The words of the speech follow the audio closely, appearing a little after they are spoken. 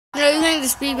the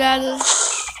speed battle.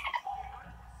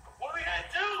 What are we gonna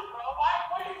do, bro?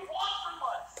 What do you want from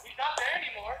us? He's not there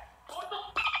anymore. What the?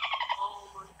 Oh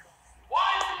my god. Why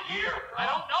is he here? I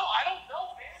don't know, man.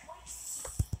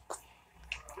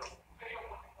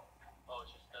 Oh,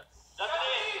 it's just that's it.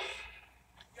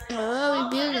 What are we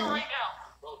building? Right now.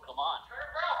 Bro, come on. Turn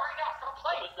around right now. Stop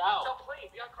playing. Stop playing.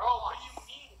 Bro, what do you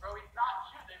mean, bro? He's not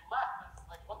here. They left.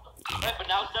 Like, what the? Right, but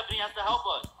now Stephanie has to help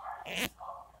us.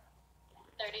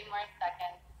 30 more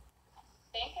seconds. I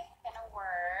think it's gonna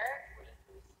work.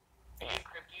 Are you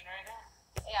encrypting right now?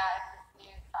 Yeah, it's this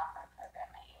new software program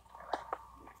I use for work.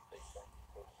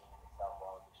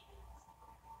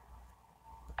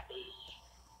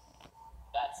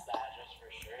 That's the address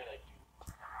for sure. Like,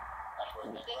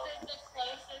 This is the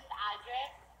closest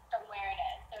address from where it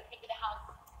is. So it could be the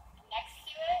house next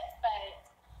to it, but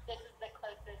this is the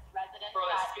closest residence. bro,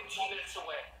 that's 15 minutes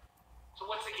away. So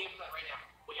what's the game plan right now?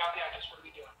 We have the address. What are we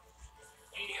doing?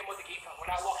 You need to come with the game plan. We're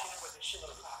not walking in with a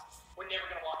shitload of clowns. We're never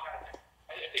gonna walk out of there.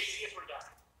 And if they see us, we're done.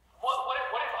 What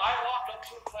if I walk up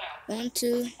to a clown? 1,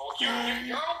 2.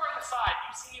 You're over on the side.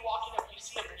 You see me walking up. You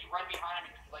see him, and you run behind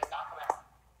me. You like knock him out.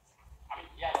 I mean,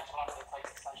 yeah, that's what that's like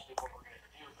essentially what we're gonna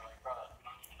do. But like, bro, we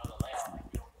don't even know the layout.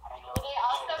 Like, I don't know. They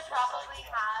also probably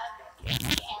have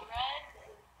cameras and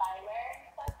spyware and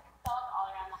stuff installed all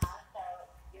around the house, so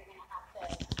you're gonna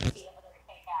have to be able to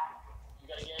take out. You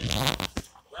gotta get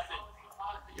weapons.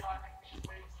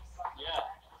 Yeah.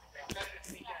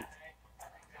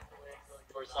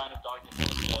 For a sign of darkness.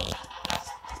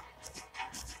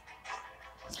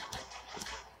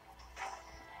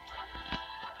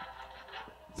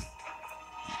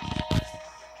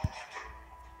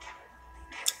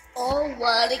 Oh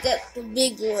wow, they got the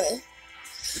big one.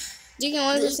 You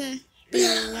can 100% be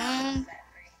wrong.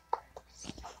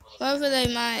 But I feel like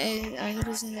mine is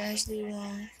 100% actually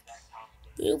wrong.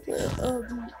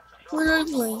 What are you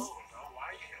playing?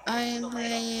 I am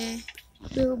playing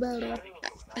Build Battle.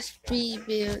 A speed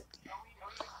build.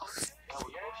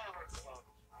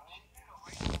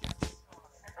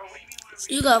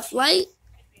 You got flight?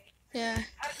 Yeah.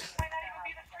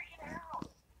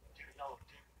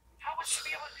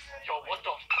 Yo, what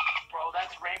the bro?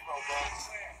 That's Rainbow, bro.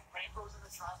 Rainbow's in the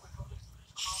driveway, bro.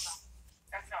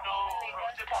 That's not bro.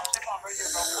 Zip off right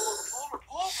there, bro. Pull over,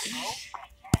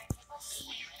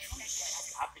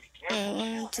 bro.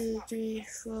 1, 2, 3,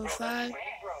 4, 5.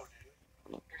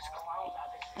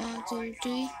 1, 2,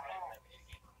 3.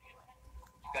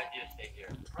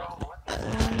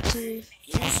 1, 2,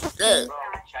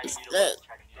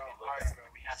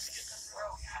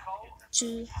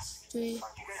 2, 3,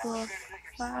 4,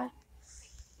 5.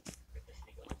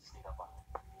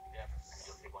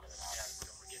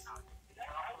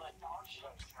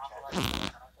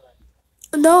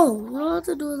 No, you don't have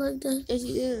to do it like that. Yes,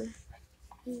 you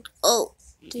do. Oh,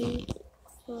 3,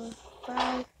 4,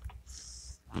 5.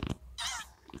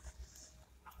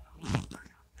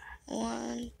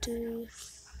 1, 2,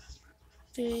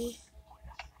 3.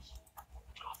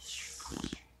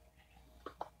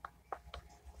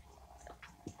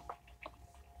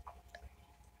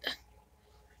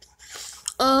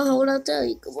 What I tell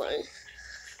you, come on.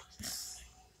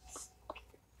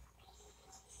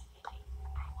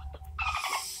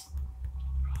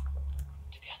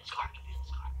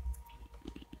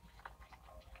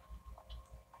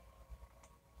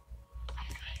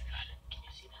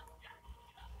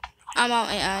 I'm on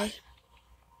AI.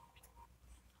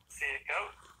 See it go.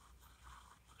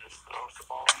 Just throw the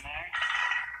ball in there.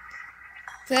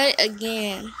 Play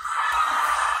again.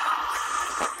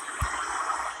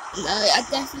 No, I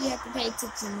definitely have to pay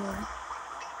attention more.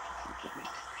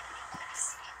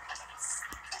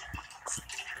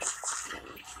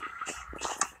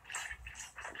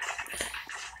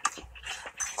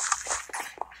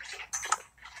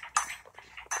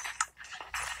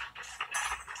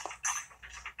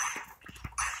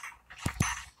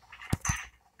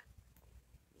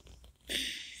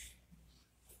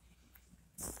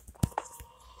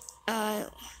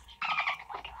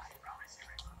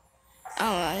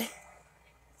 Alright.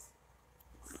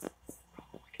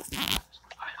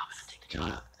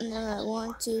 No,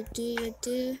 1, 2, 3,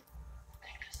 2.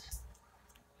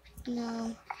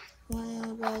 No,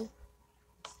 one right.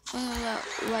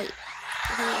 Right.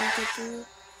 Okay,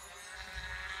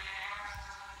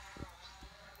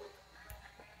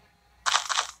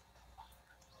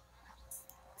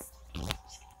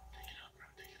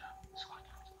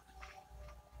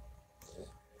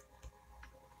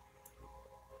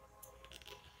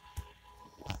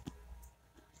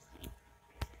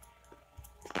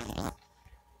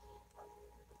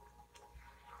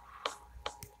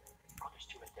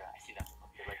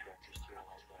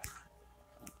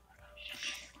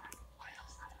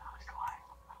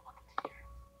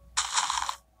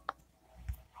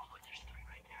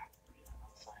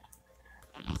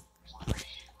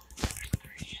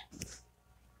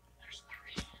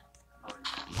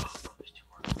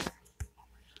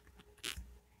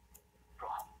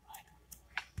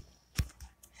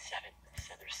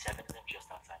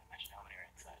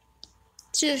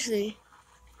 Seriously.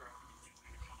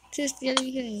 Seriously, are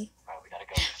you kidding me?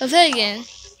 I'll play again.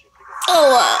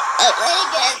 Oh, play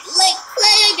again. Like,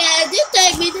 play again. Just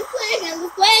take me to play again.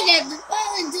 Just play again. Just play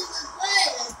again. Just play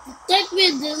again. Take me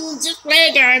to just play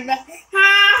again. Ha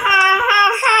ha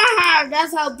ha ha ha.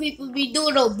 That's how people be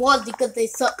doing on boards because they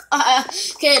suck.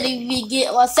 Can't even get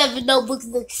all 7 notebooks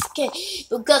because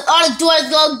all the doors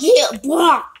gonna get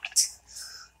blocked.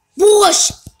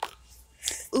 Bullshit.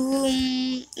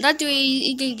 That way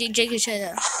you can get Jake each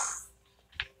other.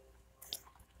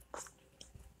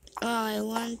 Alright,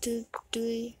 1, 2,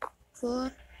 3,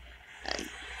 4.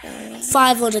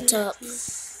 5 on the top.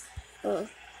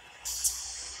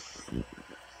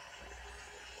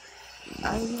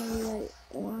 I know like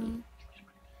 1.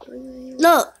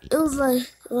 No, it was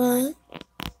like 1,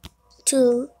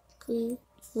 2, 3,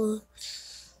 4.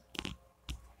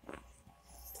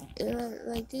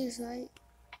 Like this, right?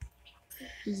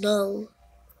 No.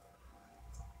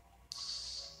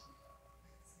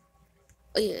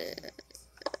 Oh yeah.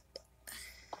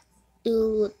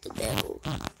 What the devil?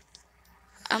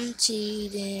 I'm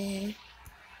cheating.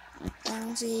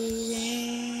 I'm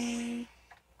cheating.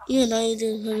 Yeah, now you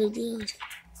didn't have to do it.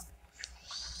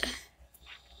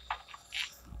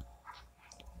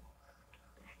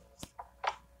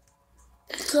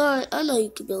 God, I know you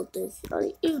can build this.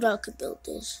 Even I could build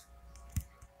this.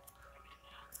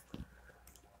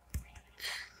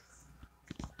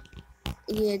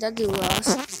 Yeah, that dude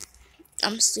lost.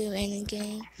 I'm still in the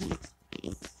game.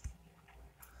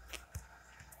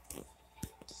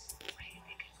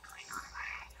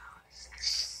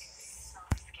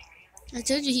 I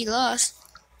told you he lost.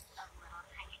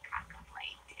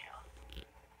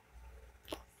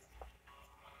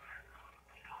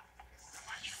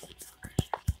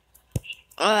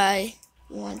 Alright.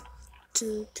 1,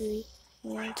 2, 3.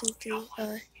 1, 2, 3.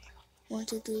 Alright. 1,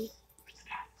 2, 3.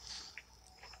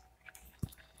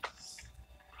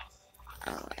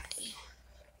 Alright.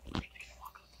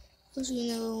 Cause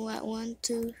you know what? 1,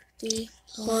 2, 3.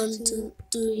 1, 2,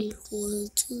 3, 1,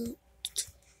 2.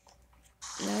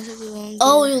 No, it's okay, 1, 2.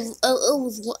 Oh, it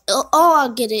was. Oh, I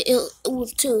get it. It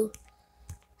was 2.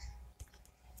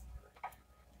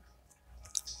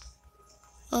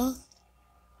 Huh?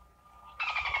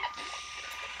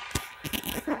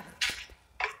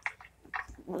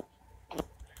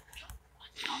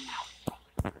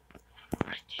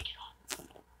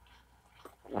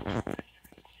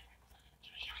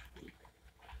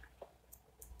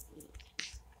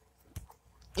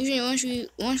 Usually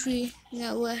once we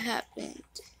know what happened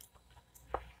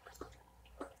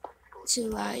to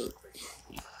like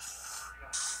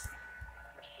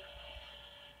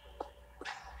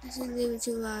let's just leave it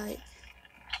to like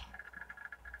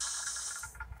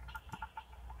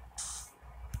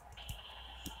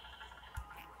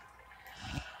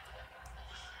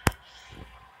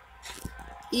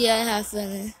yeah, I have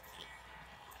fun.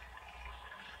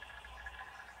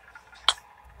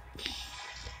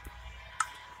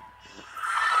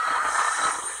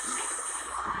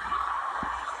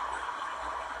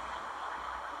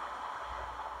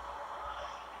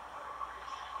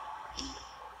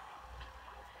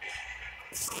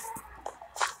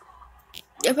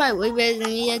 They're probably way better than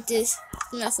me at this.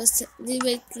 This is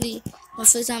basically my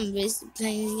first time playing this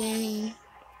game.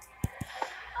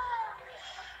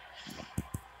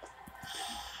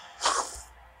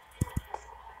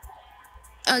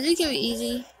 Oh, this can be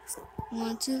easy.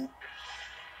 1, 2.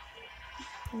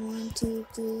 1, 2,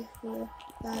 3, 4,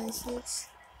 5, 6.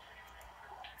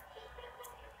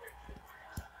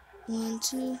 1,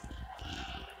 2.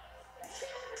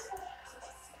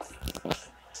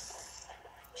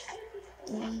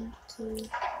 One, two.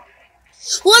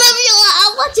 Whatever you want,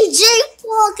 I want you Jake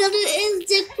Paul, because it is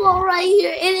Jake Paul right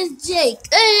here. It is Jake.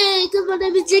 Hey, because my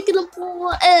name is Jake and I'm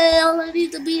Paul. Hey, all I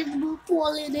need to be is the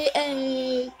Paul in it.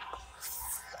 Hey.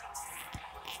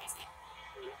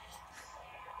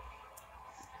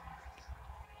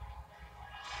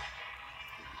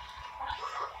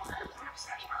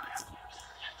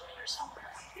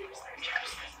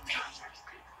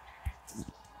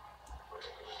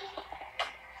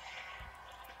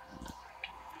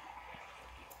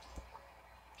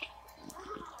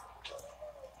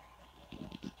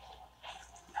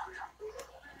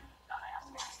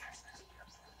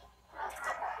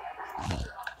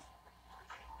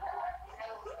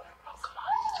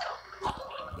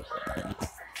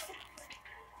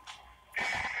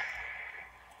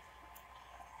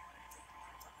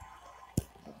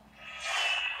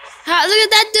 Look at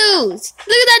that dude! Look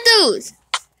at that dude!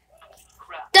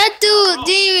 That dude,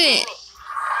 demon!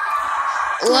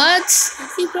 What?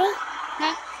 See, bro?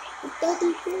 Huh? Is that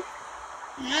dude, bro?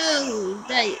 No,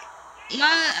 that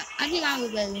I think I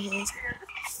was better than his.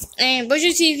 And brush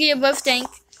your teeth, get your breath stank.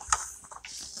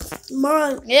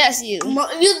 Mom, Yes, you.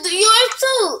 yours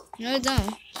too. No,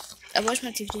 don't. I brushed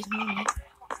my teeth this morning.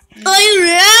 Are you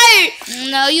right?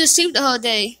 No, you sleep the whole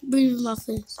day. Breathe in my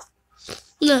face.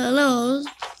 No. No.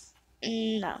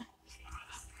 I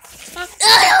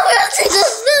don't want to take a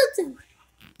filter.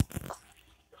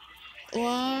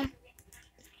 1,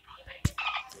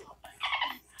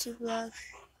 2 blocks.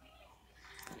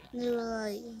 They were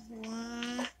like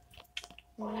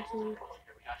 1, 2.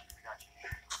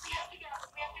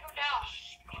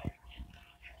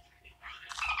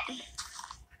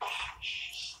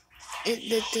 It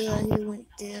looked like he went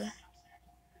there.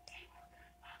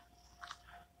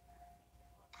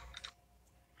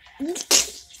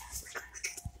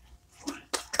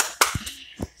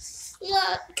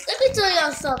 Yeah, let me tell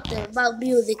y'all something about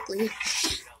Musically.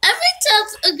 Every time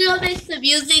a girl makes a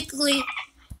Musically,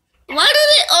 why do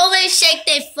they always shake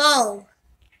their phone?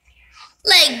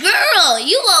 Like, girl,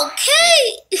 you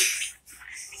okay?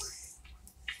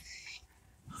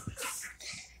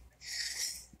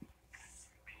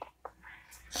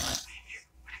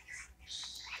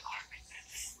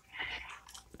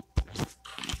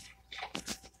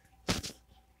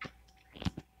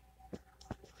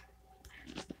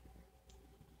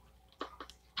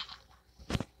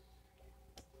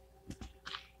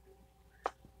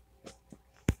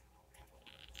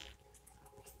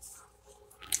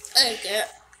 Okay.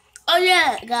 Oh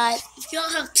yeah, guys, if y'all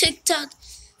have TikTok,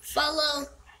 follow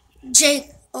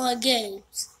Jake on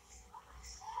Games.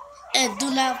 And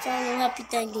do not follow Happy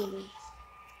Thanksgiving.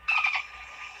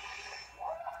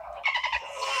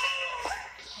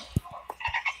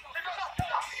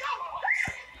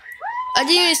 I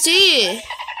didn't even see it.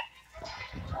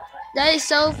 That is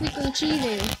so freaking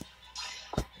cheating.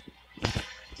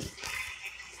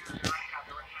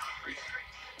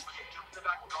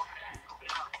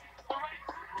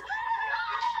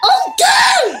 Oh,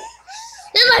 damn!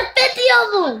 There's like 50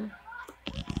 of them.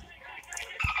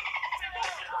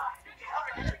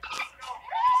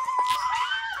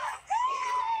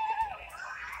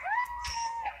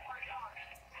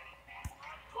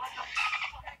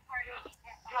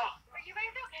 Are you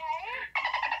guys okay?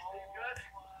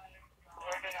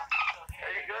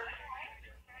 Are you good?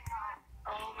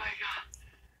 Oh my god.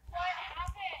 What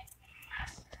happened?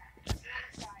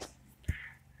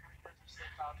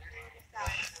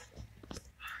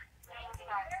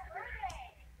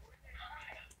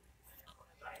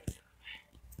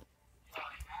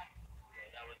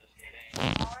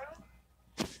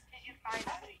 Did you find it?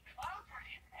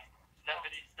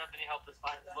 Stephanie helped us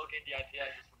locate the IP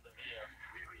address from the video.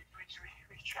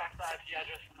 We tracked the IP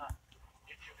address from the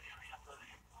YouTube video. We uploaded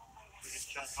it. We just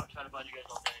trying to find you guys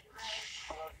all day.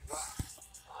 I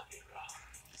love you, bro.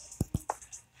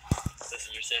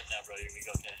 Listen, you're safe now, bro. You're gonna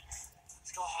be okay.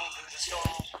 Let's go home, dude. Let's go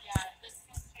home. Yeah, let's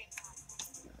go straight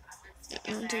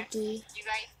home. 1, 2, 3. You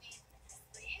guys need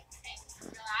to sleep and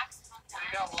relax. Calm down.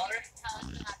 You got water? Tell us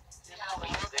what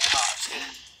happened. They cops.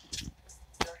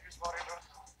 Yeah, here's water, bro.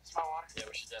 It's my water. Yeah,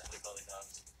 we should definitely call the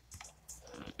cops.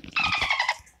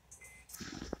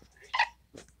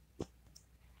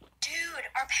 Dude,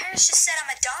 our parents just said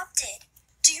I'm adopted.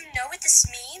 Do you know what this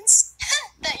means?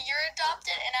 That you're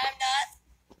adopted and I'm not?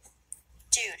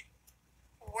 Dude,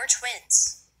 we're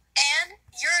twins. And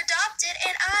you're adopted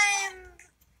and I'm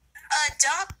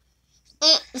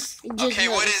Okay,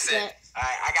 what is it?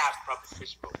 Alright, I got a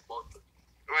proposition for both of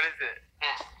you. What is it?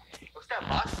 What's that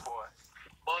box for?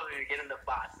 Both of you get in the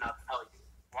box and I'll tell you.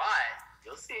 Why?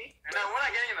 You'll see. No, we're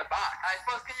not getting in the box. Alright,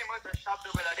 folks, get your merch at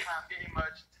shopdoorway.com. Get your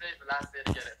merch. Today's the last day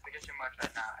to get it. So get your merch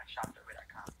right now at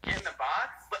shopdoorway.com. Get in the box?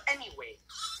 But anyway,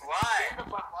 Why? Get in the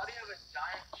box. Why do you have a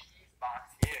giant cheese box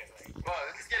here? Like, bro,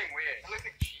 this is getting weird. It looks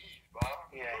like cheese, bro.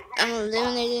 Yeah. I'm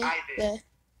eliminated, I did. but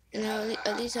you know,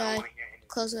 at least I I don't wanna hear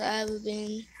anything. closer I ever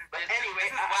been. But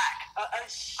anyway, this is whack.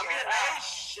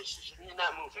 You're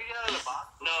not moving. Should we get out of the box?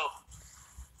 No.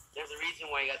 There's a reason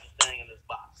why you got this thing in this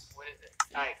box. What is it?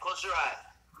 Alright, close your eyes.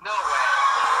 No way.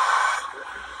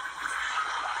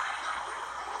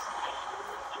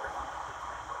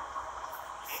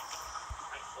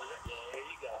 There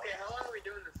you go. Okay, how long are we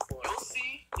doing this for? You'll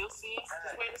see. You'll see.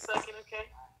 Just wait a second, okay?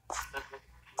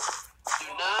 Do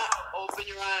not open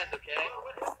your eyes, okay?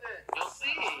 What is it? You'll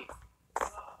see.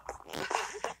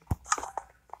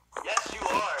 Yes, you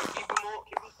are. Keep them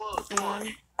closed. Come on.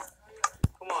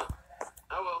 Come on.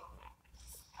 I will.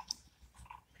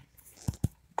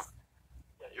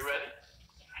 Yeah, you ready?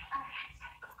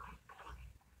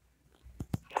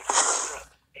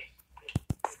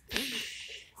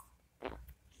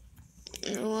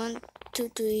 One, two,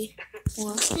 three,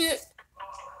 1.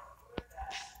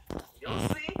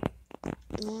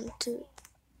 1, 2,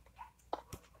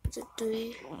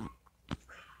 3,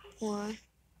 1.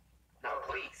 Now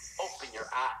please open your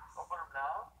eyes. Open them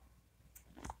now.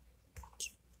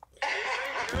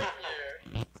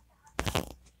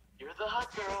 You're the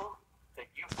hot girl that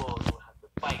you both will have to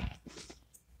fight to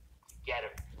get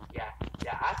her. Yeah,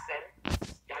 I said it.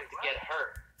 You have to get her.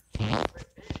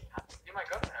 You're my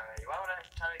girlfriend already. Why would I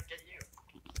try to get you?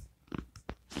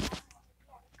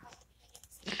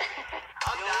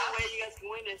 The only way you guys can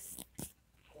win is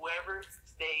whoever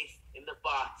stays in the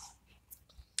box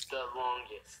the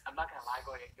longest. I'm not gonna lie,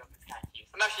 going your girlfriend's kind of cute.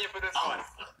 I'm actually in for this one.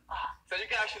 So you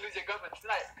can actually lose your girlfriend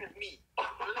tonight because me.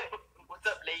 What's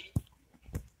up, lady?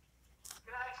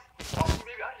 Can I actually? Oh, you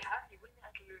baby, I already have you. What do you mean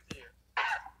I can lose you?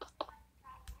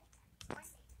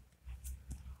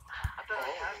 I thought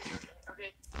I had you.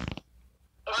 Okay.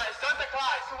 Alright, start the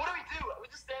clock. So what do? We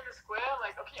just stay in the square?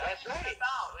 Like, okay, That's right. Step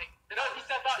out. Like, no, he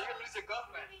stepped out. You're gonna lose your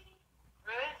girlfriend.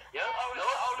 Really? Yep.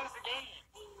 I'll lose the game.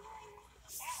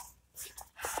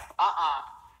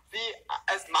 See,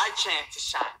 it's my chance to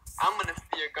shine. I'm gonna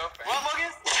be your girlfriend. What,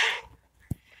 Morgan?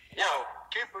 Yo,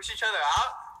 can we push each other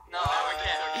out? No, we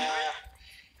can't. Okay.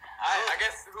 I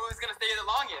guess who's gonna stay the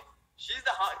longest? She's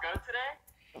the hot girl today.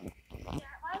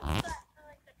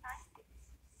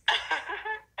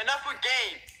 Enough with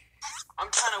games. I'm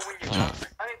trying to win your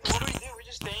girlfriend. Okay, so what do? We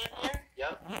just stay in here?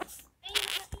 Yep. You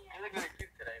look really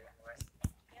cute today, by the way.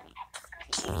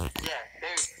 Yeah,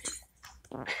 very cute.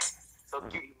 So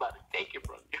cute, you about to take it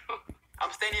from you.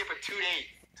 I'm staying here for 2 days.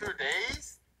 2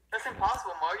 days? That's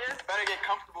impossible, Morgan. Better get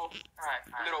comfortable. Alright,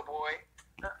 little boy.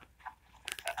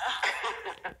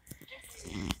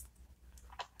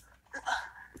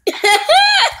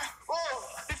 Whoa!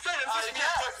 He said it. You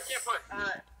can't push.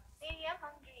 Alright. Baby, I'm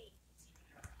hungry.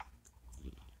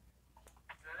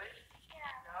 Really?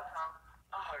 Yeah.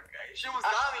 Oh, okay. She was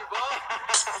got me, bro.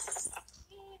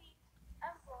 Baby,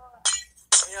 I'm bored.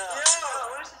 Yo,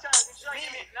 what is she trying to do? She's trying to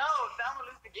get me. No, I'm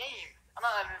gonna lose the game. I'm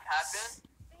not letting this happen.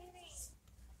 Baby,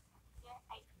 you're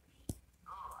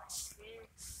ice cream.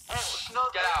 Hey, she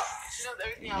knows. Get out. She knows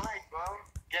everything I like, bro.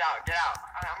 Get out.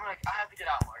 Alright, I have to get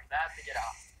out, Mark. I have to get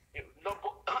out. No,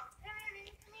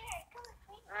 Baby, come here. Come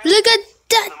on. Look at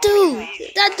that dude.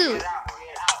 That dude. Get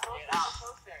out.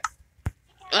 Closer.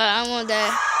 I want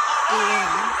that.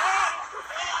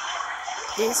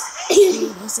 This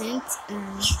wasn't.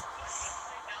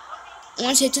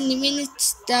 Once hit 20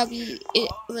 minutes, that'll be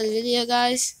it for the video,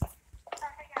 guys.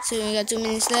 So we got 2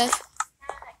 minutes left.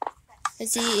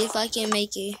 Let's see if I can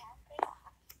make it.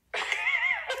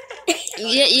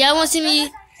 Y'all want to see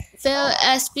me fail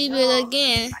at Speedbuilder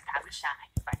again?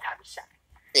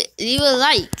 Leave a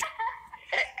like.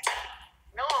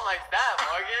 No one likes that,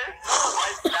 Morgan. No one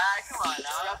likes that. Come on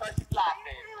now. That's why she's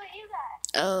laughing. What you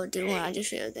got? Oh, the one I just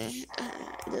failed that.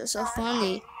 It was so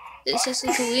funny. It's just a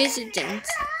coincidence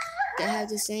that I have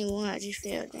the same one I just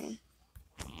failed in.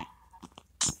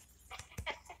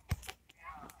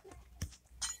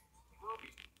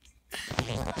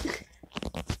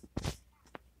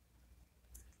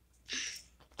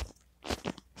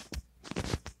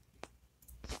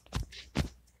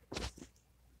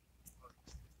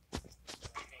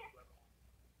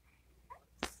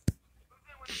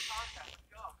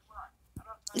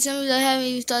 Some of you haven't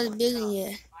even started building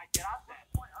yet.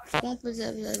 1% of you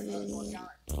started building yet.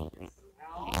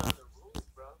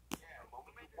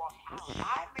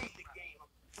 I made the game.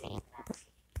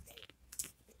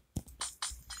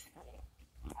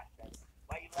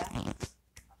 Why you laughing?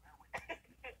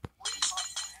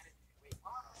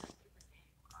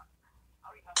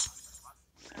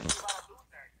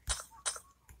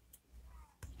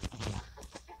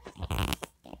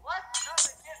 What? No,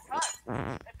 they can't cut.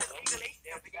 It's illegal.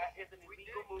 It's an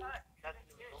illegal move. That's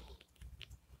illegal.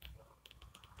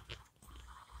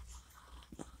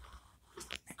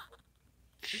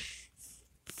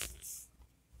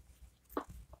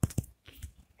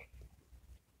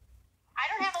 I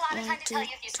don't have a lot of time to tell 1,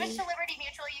 you. If you 2, switch to Liberty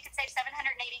Mutual, you can save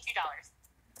 $782.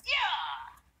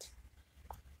 Yeah!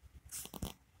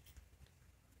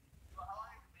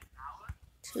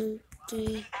 2, 3.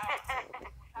 It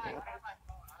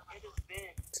has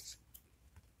been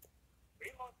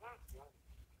pretty long time, to be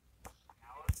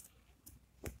honest.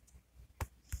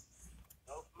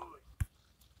 No food.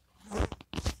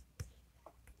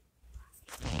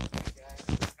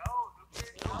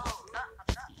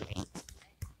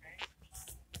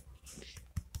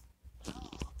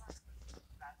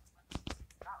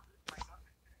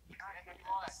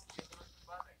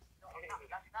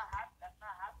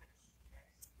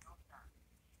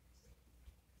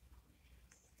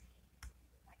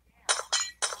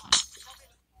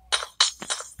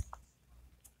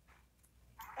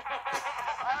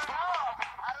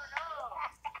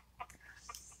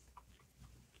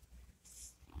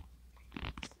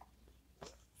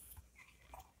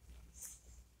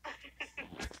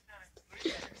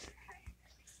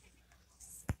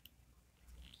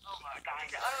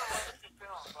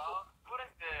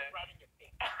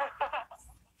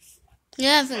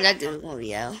 Yeah, I feel like this is gonna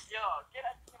be out. Yo, get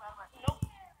out of my nope.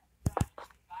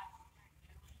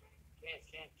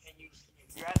 Can you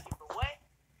you're asking for what?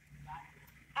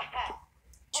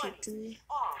 2, 3,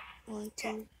 Oh, 1, 2,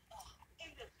 in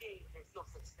this game there's no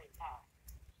such thing as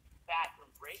bathroom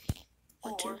break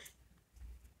 1, 2. or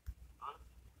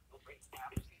no break now.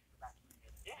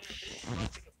 Yeah.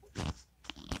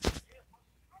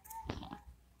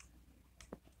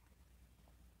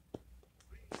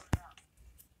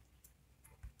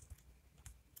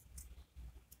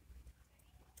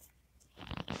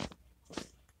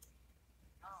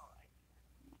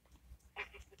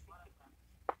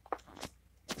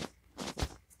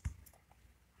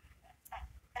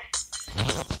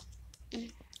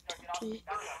 Yo,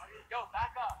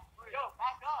 back up. Yo,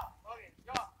 back up. Okay,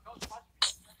 yo, don't touch me.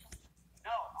 No,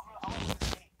 I want to play the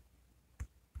game.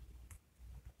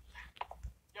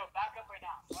 Yo, back up right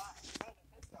now.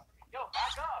 Yo,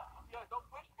 back up. Yo, don't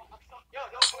push me. Yo,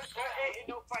 don't push me. Ain't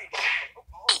no fight.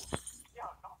 Oh. Yo,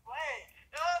 don't play.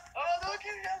 Don't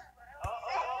give me that.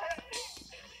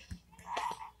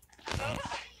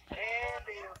 And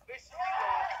they officially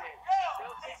lost it. They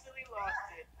officially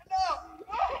lost it. No.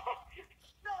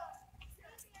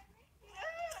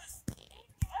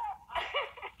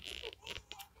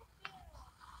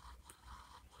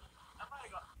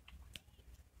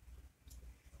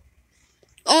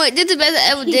 Oh wait, this is the best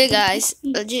I ever did, guys.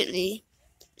 Legitly.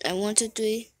 Like 1, 2,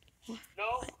 3.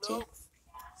 No.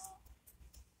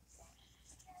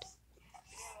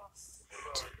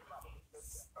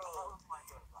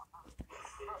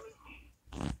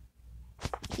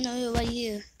 No, you're right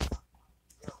here.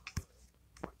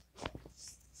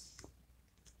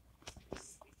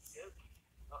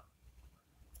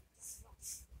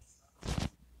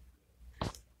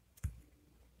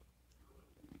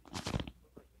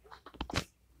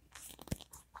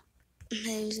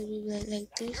 Maybe it should be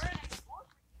like this.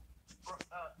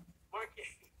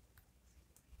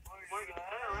 Morgan,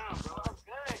 turn around, bro. I'm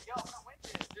good. Yo, I'm gonna win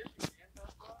this.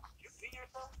 You beat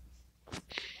yourself?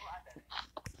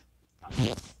 Yo,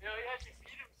 he actually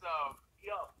beat himself.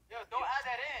 Yo, don't add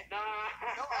that in. Nah.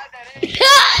 Don't add that in.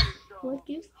 What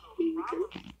gives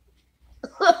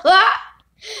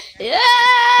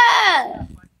Yeah!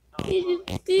 He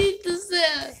just beat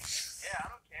himself. Yeah, I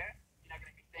don't care. You're not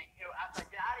gonna be saying ew after I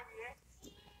get out of here.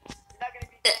 You're not gonna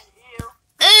be saying ew.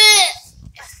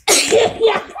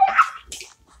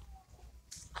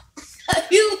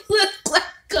 You look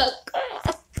like a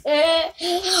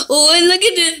oh, look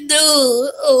at this dude.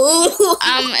 Oh,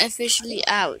 I'm officially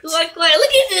out. look at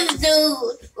this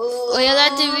dude. Oh, you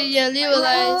like the video? Leave a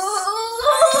like.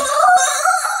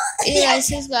 Yeah,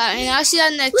 subscribe, and I'll see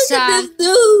you next Look at time. this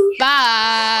dude.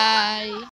 Bye.